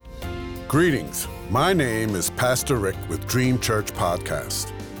Greetings. My name is Pastor Rick with Dream Church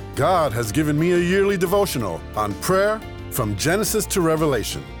Podcast. God has given me a yearly devotional on prayer from Genesis to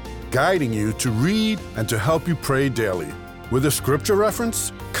Revelation, guiding you to read and to help you pray daily, with a scripture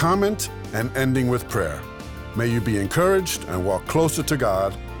reference, comment, and ending with prayer. May you be encouraged and walk closer to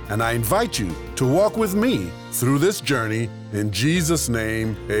God, and I invite you to walk with me through this journey. In Jesus'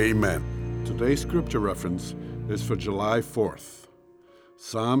 name, amen. Today's scripture reference is for July 4th.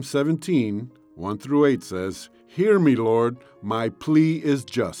 Psalm 17, 1-8 says, "Hear me, Lord, my plea is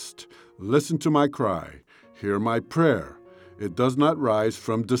just. Listen to my cry. Hear my prayer. It does not rise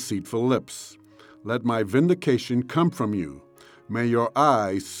from deceitful lips. Let my vindication come from you. May your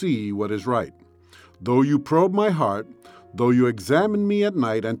eyes see what is right. Though you probe my heart, though you examine me at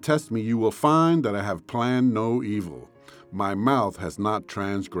night and test me, you will find that I have planned no evil. My mouth has not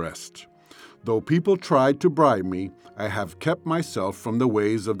transgressed. Though people tried to bribe me, I have kept myself from the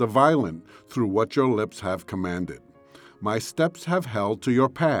ways of the violent through what your lips have commanded. My steps have held to your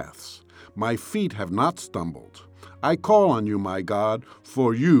paths. My feet have not stumbled. I call on you, my God,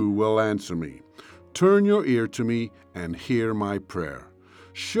 for you will answer me. Turn your ear to me and hear my prayer.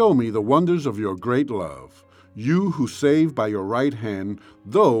 Show me the wonders of your great love, you who save by your right hand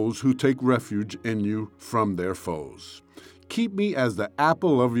those who take refuge in you from their foes. Keep me as the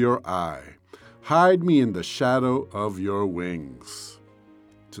apple of your eye. Hide me in the shadow of your wings."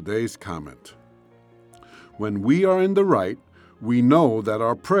 Today's comment. When we are in the right, we know that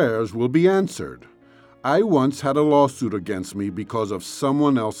our prayers will be answered. I once had a lawsuit against me because of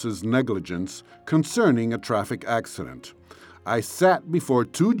someone else's negligence concerning a traffic accident. I sat before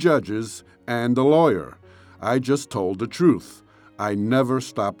 2 judges and a lawyer. I just told the truth. I never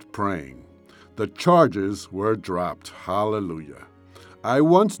stopped praying. The charges were dropped. Hallelujah. I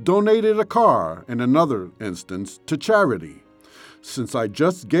once donated a car, in another instance, to charity. Since I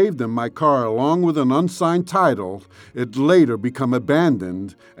just gave them my car along with an unsigned title, it later became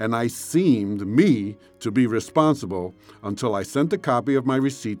abandoned, and I seemed, to be responsible until I sent a copy of my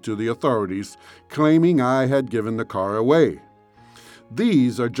receipt to the authorities, claiming I had given the car away.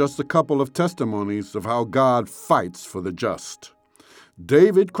 These are just a couple of testimonies of how God fights for the just.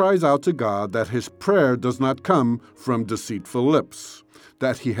 David cries out to God that his prayer does not come from deceitful lips,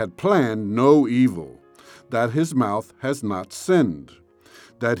 that he had planned no evil, that his mouth has not sinned,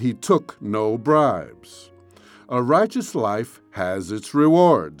 that he took no bribes. A righteous life has its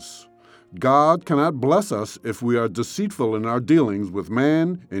rewards. God cannot bless us if we are deceitful in our dealings with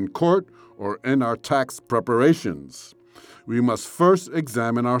man, in court, or in our tax preparations. We must first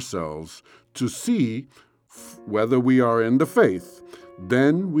examine ourselves to see whether we are in the faith.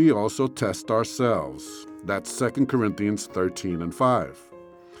 Then we also test ourselves. That's 2 Corinthians 13:5.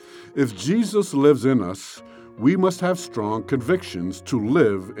 If Jesus lives in us, we must have strong convictions to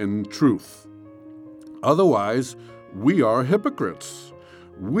live in truth. Otherwise, we are hypocrites.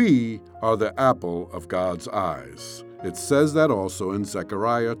 We are the apple of God's eyes. It says that also in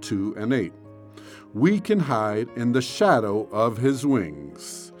Zechariah 2:8. We can hide in the shadow of his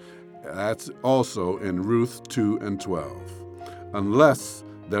wings. That's also in Ruth 2:12. Unless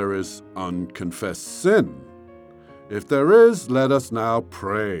there is unconfessed sin. If there is, let us now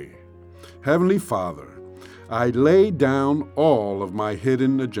pray. Heavenly Father, I lay down all of my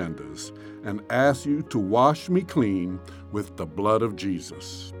hidden agendas and ask you to wash me clean with the blood of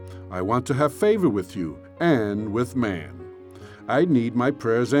Jesus. I want to have favor with you and with man. I need my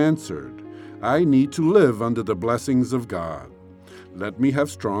prayers answered. I need to live under the blessings of God. Let me have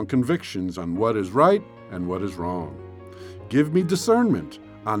strong convictions on what is right and what is wrong. Give me discernment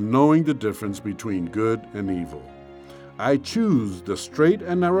on knowing the difference between good and evil. I choose the straight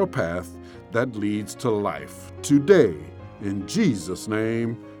and narrow path that leads to life today. In Jesus'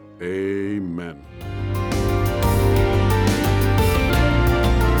 name, amen.